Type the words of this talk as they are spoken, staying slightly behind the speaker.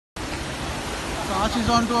Sash is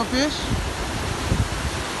onto a fish.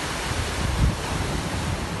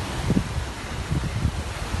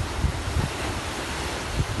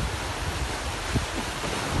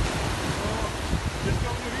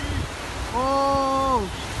 Oh!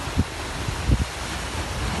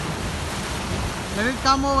 Let it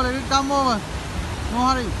come over, let it come over. No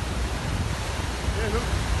hurry. Yeah, look,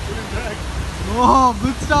 pulling drag. Oh,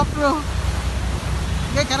 good stuff, bro.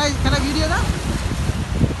 Yeah, can I video that?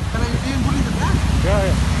 Can I even put it in that? Yeah,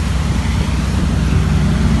 yeah.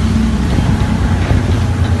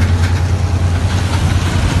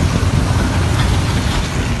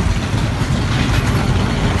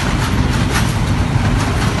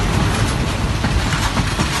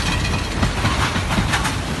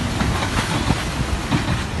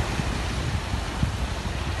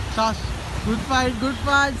 Sash, good fight,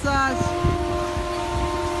 Sash.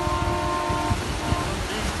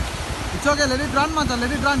 It's okay, let it run, Mata,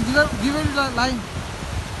 let it run. Give it a line.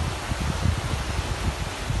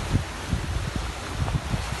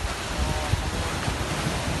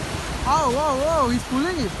 Oh, whoa, whoa, he's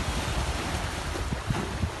pulling it.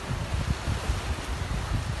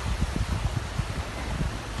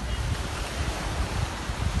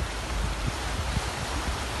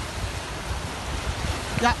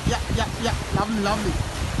 Yeah. Lovely.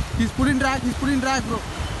 He's pulling drag, bro. Okay,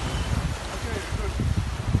 good.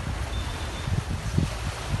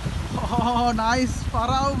 Oh, nice.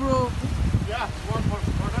 Parao, bro. Yeah, one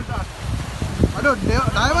that. I don't know,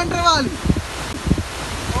 Diamond Trevally.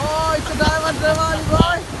 Oh, it's a Diamond Trevally,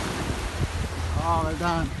 boy. Oh, well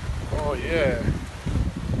done. Oh, yeah.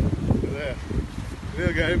 Look at that.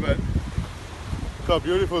 Little guy, but look how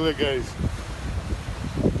beautiful that guy is.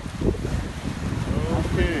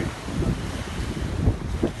 Okay.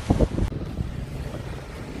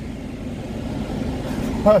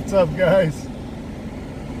 What's up, guys?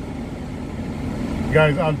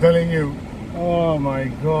 Guys, I'm telling you, oh my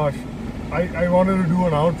gosh, I wanted to do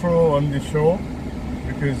an outro on this show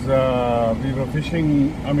because we were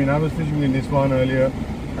fishing. I mean, I was fishing in this one earlier,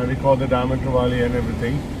 and we caught the Diamond Trevally and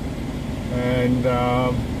everything. And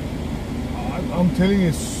I'm telling you,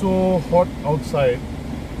 it's so hot outside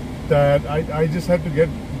that I just had to get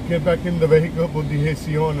back in the vehicle, put the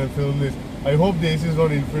AC on, and film this. I hope the AC is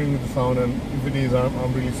not interfering with the sound, and if it is,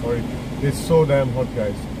 I'm really sorry. It's so damn hot,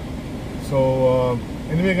 guys. So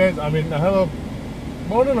anyway, guys, I mean, I have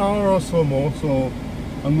about an hour or so more, so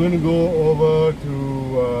I'm going to go over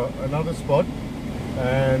to another spot,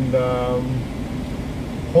 and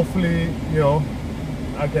hopefully, you know,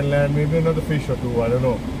 I can land maybe another fish or two. I don't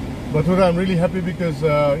know. But today I'm really happy because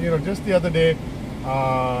you know, just the other day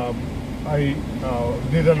I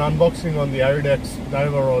did an unboxing on the AIRD-X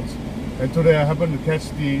Daiwa rods, and today I happened to catch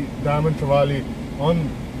the Diamond Trevally on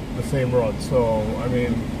the same rod. So I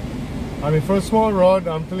mean, for a small rod,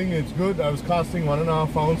 I'm telling you, it's good. I was casting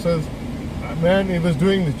 1.5 ounces. Man, it was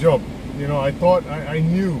doing the job. You know, I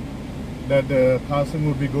knew that the casting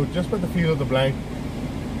would be good just by the feel of the blank.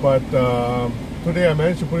 But today I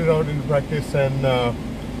managed to put it out into practice, and I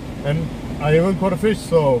even caught a fish.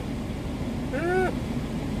 So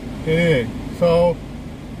anyway, so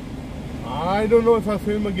I don't know if I'll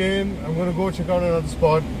film again. I'm gonna go check out another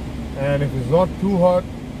spot, and if it's not too hot,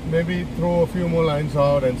 maybe throw a few more lines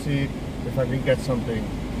out and see if I can catch something.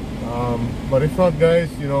 But if not,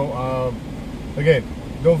 guys, you know, again,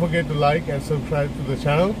 don't forget to like and subscribe to the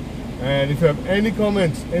channel. And if you have any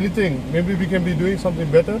comments, anything, maybe we can be doing something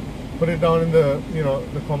better, put it down in the, you know,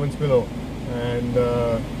 the comments below. And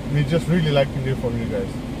we just really like to hear from you guys.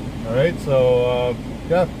 All right, so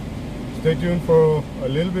yeah, stay tuned for a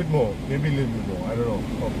little bit more, maybe a little bit more, I don't know.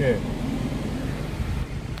 Okay.